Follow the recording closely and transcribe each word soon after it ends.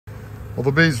Well,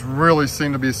 the bees really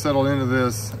seem to be settled into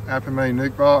this APIMAYE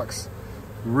nuke box.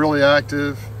 Really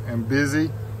active and busy.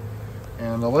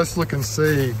 And let's look and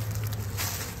see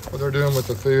what they're doing with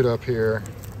the food up here.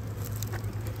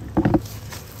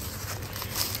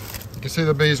 You can see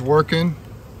the bees working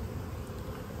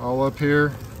all up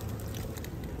here.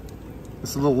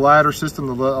 It's a little ladder system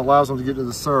that allows them to get to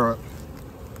the syrup.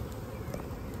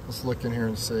 Let's look in here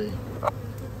and see.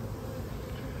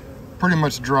 Pretty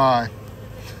much dry.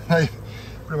 They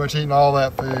pretty much eating all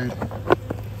that food.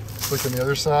 Let's look on the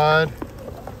other side.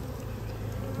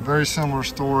 Very similar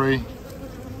story.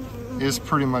 It's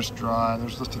pretty much dry.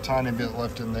 There's just a tiny bit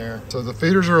left in there. So the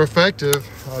feeders are effective.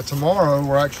 Tomorrow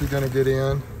we're actually going to get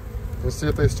in and see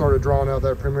if they started drawing out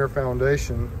that Premier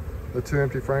Foundation, the 2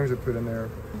 empty frames we put in there.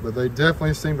 But they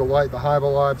definitely seem to like the Hive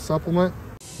Alive supplement.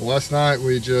 Well, last night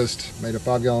we just made a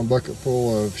 5-gallon bucket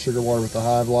full of sugar water with the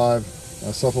Hive Alive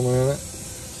supplement in it.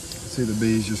 See the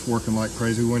bees just working like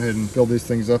crazy. We went ahead and filled these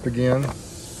things up again.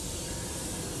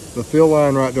 The fill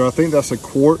line right there, I think that's a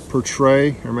quart per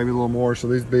tray, or maybe a little more. So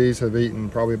these bees have eaten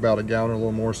probably about a gallon or a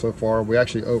little more so far. We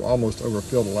actually almost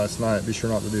overfilled it last night. Be sure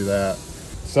not to do that.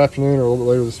 This afternoon or a little bit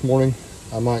later this morning,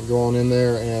 I might go on in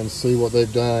there and see what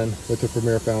they've done with the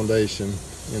Premier Foundation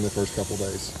in the first couple of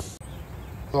days.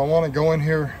 So I want to go in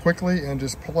here quickly and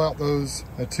just pull out those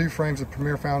 2 frames of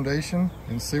Premier Foundation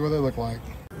and see what they look like.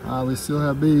 We still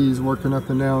have bees working up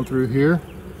and down through here.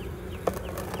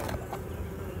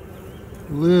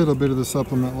 A little bit of the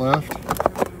supplement left,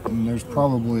 and there's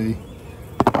probably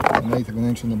 1/8 of an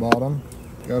inch in the bottom.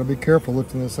 Got to be careful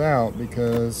lifting this out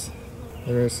because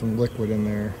there is some liquid in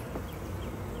there.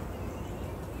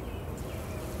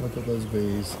 Look at those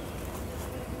bees.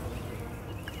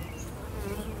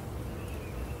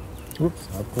 Whoops,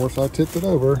 of course I tipped it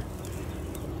over.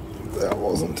 That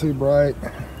wasn't too bright.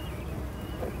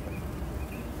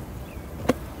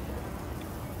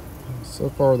 So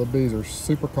far the bees are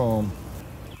super calm.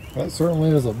 That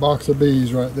certainly is a box of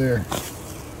bees right there.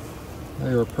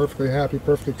 They are perfectly happy,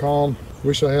 perfectly calm.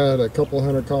 Wish I had a couple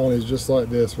 100 colonies just like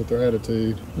this with their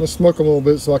attitude. I'm gonna smoke them a little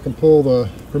bit so I can pull the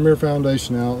Premier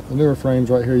Foundation out. The newer frames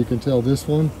right here, you can tell this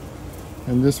one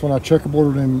and this one I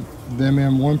checkerboarded them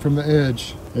in one from the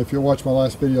edge. If you'll watch my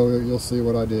last video, you'll see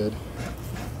what I did.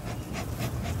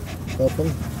 Up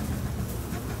them.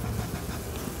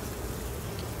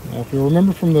 Now if you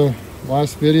remember from the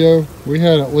last video, we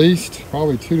had at least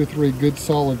probably 2 to 3 good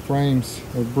solid frames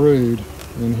of brood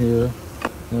in here,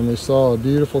 and we saw a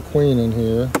beautiful queen in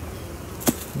here.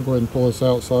 I'll go ahead and pull this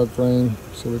outside frame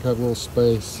so we have a little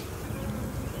space.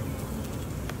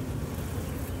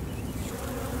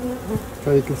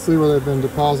 Okay, you can see where they've been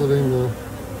depositing the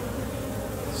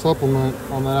supplement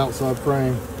on that outside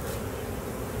frame.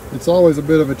 It's always a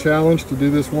bit of a challenge to do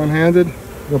this one-handed.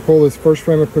 I'm going to pull this first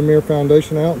frame of Premier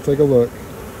Foundation out and take a look.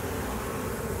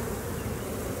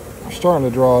 Starting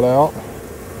to draw it out.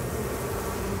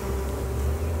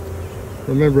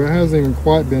 Remember, it hasn't even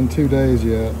quite been 2 days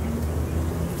yet.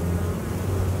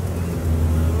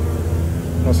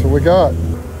 That's what we got.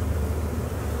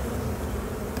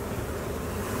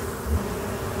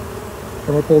 I'm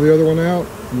going to pull the other one out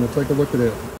and we'll take a look at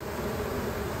it.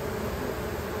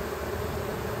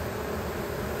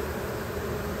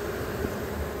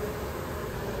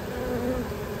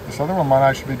 This other one might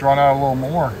actually be drawn out a little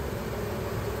more.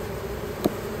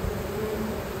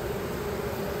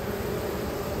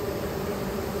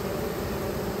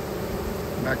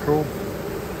 Isn't that cool?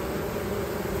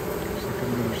 Let's look at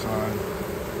the other side.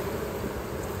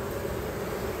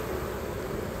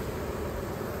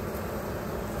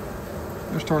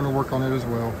 They're starting to work on it as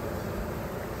well.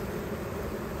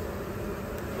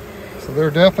 So they're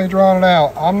definitely drawing it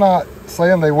out. I'm not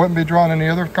saying they wouldn't be drawing any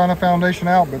other kind of foundation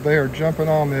out, but they are jumping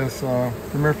on this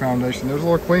Premier Foundation. There's a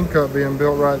little queen cup being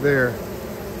built right there,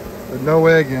 with no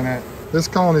egg in it. This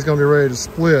colony is going to be ready to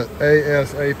split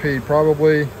ASAP,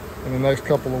 probably in the next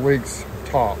couple of weeks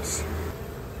tops.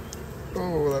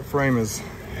 Oh, that frame is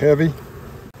heavy.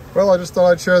 Well, I just thought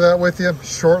I'd share that with you.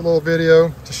 Short little video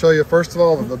to show you, first of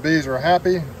all, that the bees are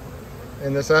happy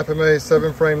in this APIMAYE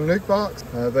 7-frame nuke box.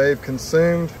 They've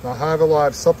consumed the Hive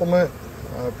Alive supplement,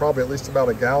 probably at least about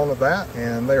a gallon of that,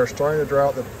 and they are starting to draw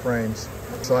out the frames.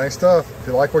 Exciting stuff. If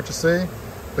you like what you see,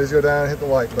 please go down and hit the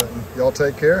like button. Y'all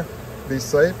take care, be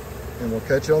safe, and we'll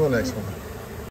catch you on the next one.